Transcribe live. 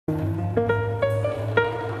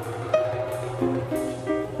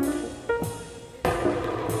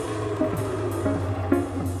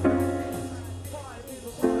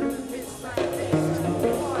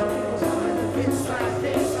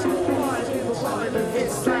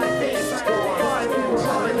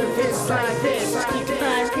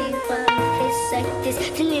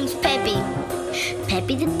this. The name's Peppy.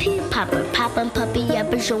 Peppy the pig popper, poppin' puppy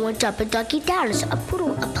up and showin' drop a doggy down. So a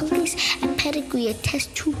poodle, a police, a pedigree, a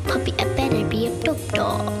test tube puppy, I better be a dope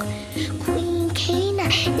dog. Queen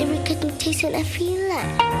canine, every cooking tasting a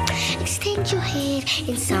feline. Extend your head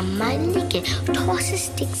and some might lick it. Toss a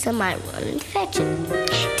stick, some might run and fetch it.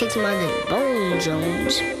 Takes more than Bone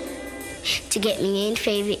Jones to get me in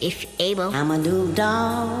favor if you're able. I'm a dope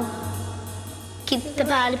dog. Keep the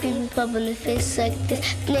party people pumping the fist like this.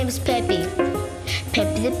 The name is Peppy.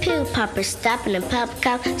 Peppy the pill popper, stopping and pop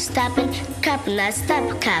cop, stopping, cop, and not stop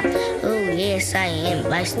a cop. Oh yes, I am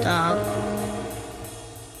vice dog.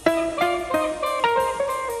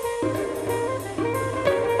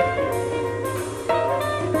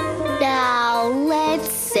 Now let's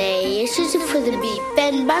say it's just for the beat,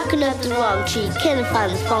 been barking up the wrong tree, can't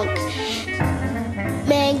find the funk.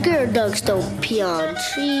 Man, girl dogs don't pee on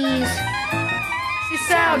trees. She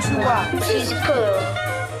sounds you out. She's a pearl.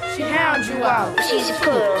 She hounds you out. She's a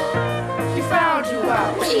pearl. She found you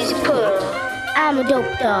out. She's a pearl. I'm a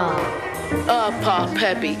dope dog. Pop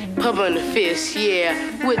Peppy, pumping the fist, yeah.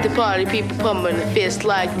 With the party people pumping the fist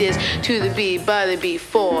like this. To the beat, by the beat,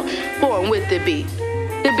 four. Born with the beat.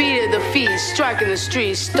 The beat of the feet, striking the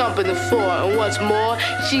streets, stomping the floor. And what's more,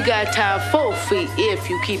 she got time 4 feet if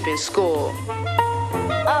you keepin' score.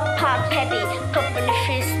 Pop Peppy, pumping the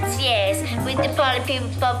fists, yes. With the party people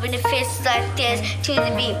pumping the fists like this. To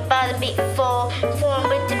the beat, by the beat, four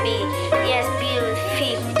with the beat. Yes, beat with the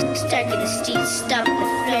feet, striking the streets, stomping the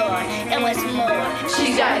floor. And what's more,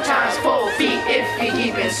 She got times 4 feet if you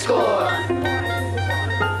keepin' score.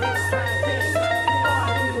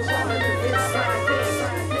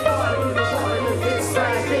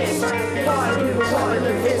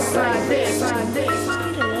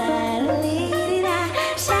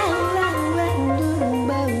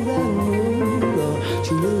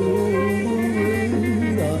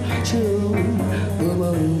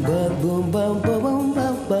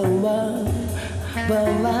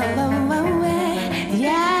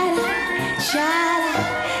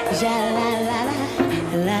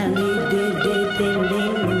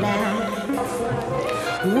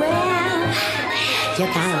 Your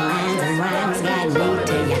kind of lines and rhymes got me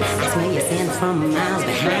to you. I smell you sent from miles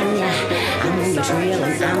behind you. I'm on your trail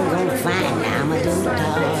and I'm gonna find you. I'm a dope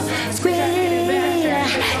dog. Squeal.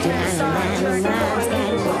 Your kind of lines and rhymes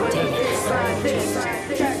got me to you.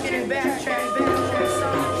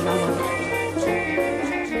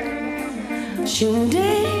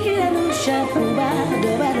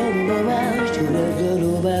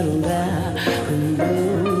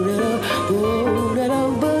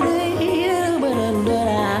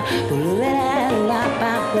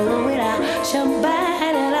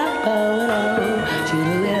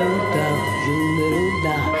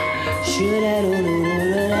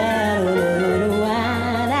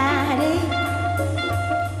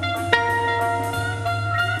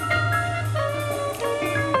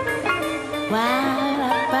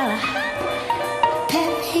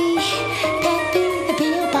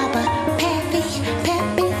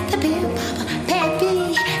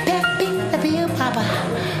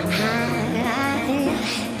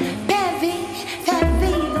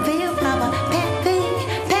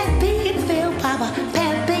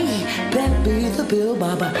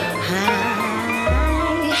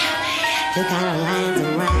 Your kind of lines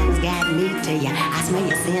and rhymes got me to you. I smell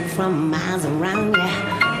you scent from miles around you.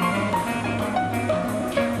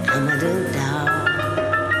 I'm a dope dog.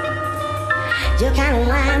 Your kind of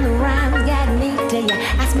lines and rhymes got me to you.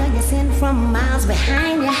 I smell you scent from miles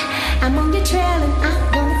behind you. I'm on your trail and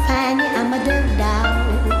I'm gonna find you. I'm a dope dog.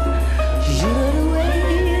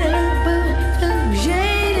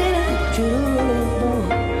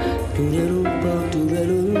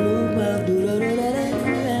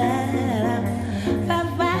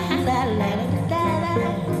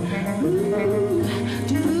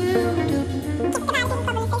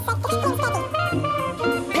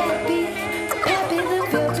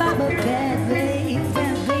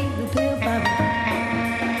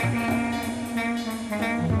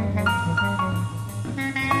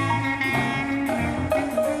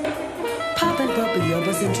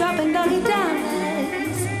 And dropping doggy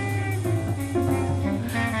dollars.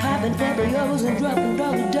 Popping pepper yellows and dropping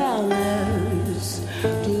doggy dollars.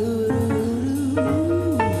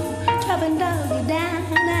 Dropping doggy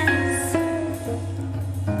dollars.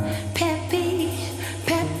 Peppy,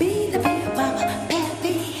 Peppy the big papa.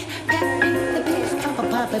 Peppy, Peppy the big papa.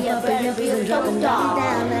 Popping pepper yellows and dropping doggy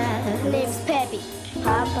dollars. name's Peppy.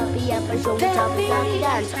 Pop puppy up and show me doggy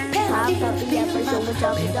dance. Pop puppy up and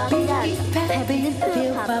show me doggy dance. Peppy the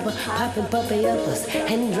pill papa, popping puppy uppers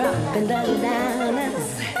and dropping doggy downers.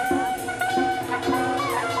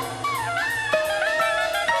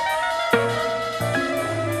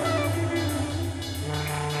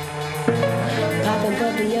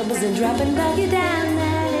 puppy uppers and dropping doggy down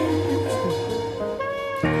there.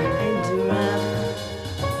 And drop.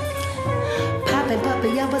 Popping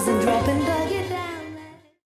puppy uppers and dropping